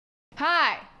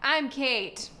Hi, I'm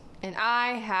Kate, and I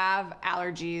have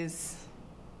allergies.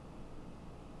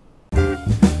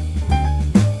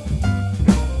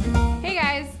 Hey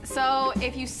guys, so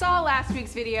if you saw last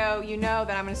week's video, you know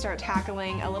that I'm gonna start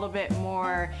tackling a little bit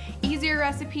more easier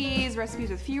recipes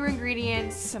with fewer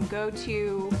ingredients, some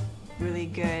go-to really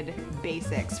good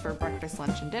basics for breakfast,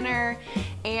 lunch, and dinner.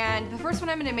 And the first one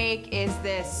I'm gonna make is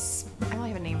this, I don't really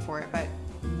have a name for it, but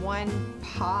one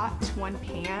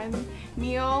pan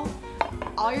meal.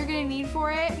 All you're gonna need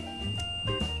for it,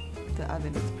 the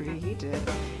oven is preheated.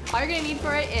 All you're gonna need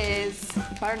for it is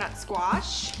butternut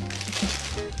squash,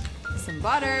 some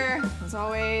butter, as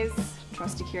always,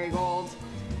 trusty Kerrygold,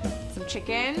 some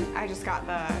chicken. I just got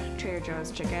the Trader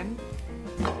Joe's chicken,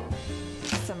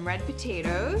 some red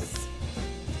potatoes,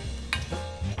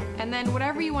 and then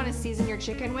whatever you want to season your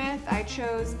chicken with. I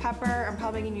chose pepper. I'm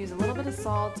probably gonna use a little bit of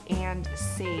salt and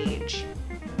sage.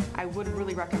 I would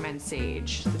really recommend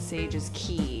sage. The sage is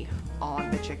key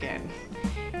on the chicken.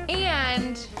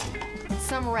 And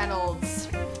some Reynolds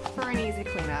for an easy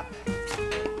cleanup.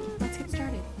 Let's get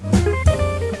started.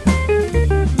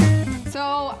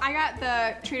 So I got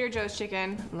the Trader Joe's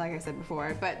chicken, like I said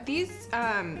before, but these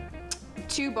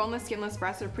two boneless, skinless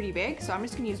breasts are pretty big, so I'm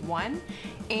just gonna use one.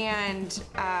 And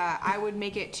I would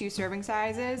make it 2 serving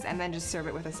sizes and then just serve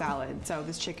it with a salad. So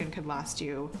this chicken could last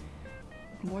you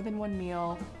more than one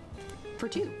meal for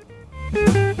 2.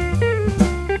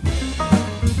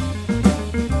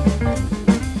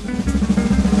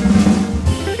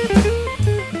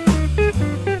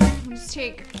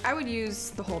 I would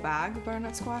use the whole bag of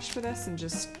butternut squash for this and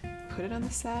just put it on the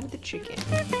side of the chicken.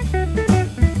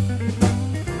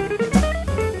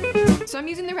 So I'm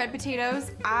using the red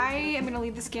potatoes. I am gonna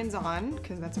leave the skins on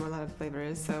because that's where a lot of the flavor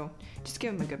is, so just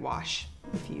give them a good wash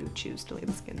if you choose to leave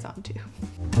the skins on too.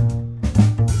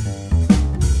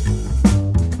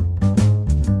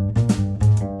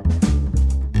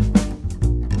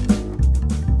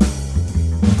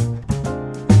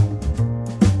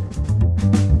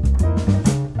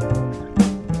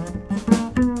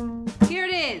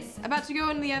 About to go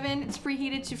into the oven. It's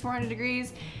preheated to 400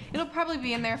 degrees. It'll probably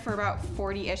be in there for about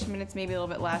 40-ish minutes, maybe a little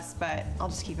bit less, but I'll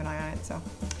just keep an eye on it, so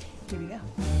here we go.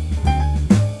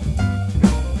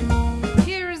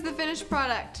 Here's the finished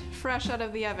product, fresh out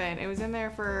of the oven. It was in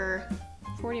there for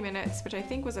 40 minutes, which I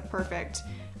think was a perfect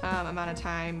amount of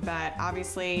time, but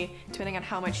obviously, depending on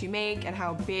how much you make and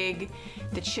how big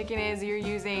the chicken is you're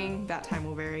using, that time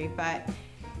will vary, but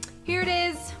here it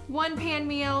is, one pan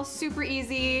meal, super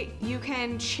easy. You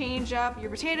can change up your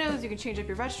potatoes, you can change up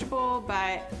your vegetable,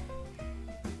 but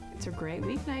it's a great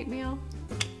weeknight meal.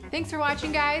 Thanks for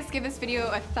watching, guys. Give this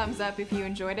video a thumbs up if you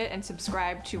enjoyed it and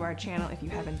subscribe to our channel if you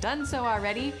haven't done so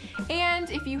already. And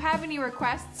if you have any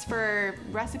requests for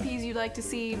recipes you'd like to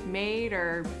see made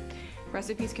or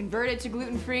recipes converted to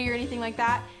gluten-free or anything like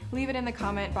that, leave it in the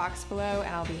comment box below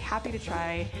and I'll be happy to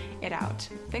try it out.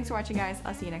 Thanks for watching, guys.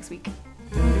 I'll see you next week.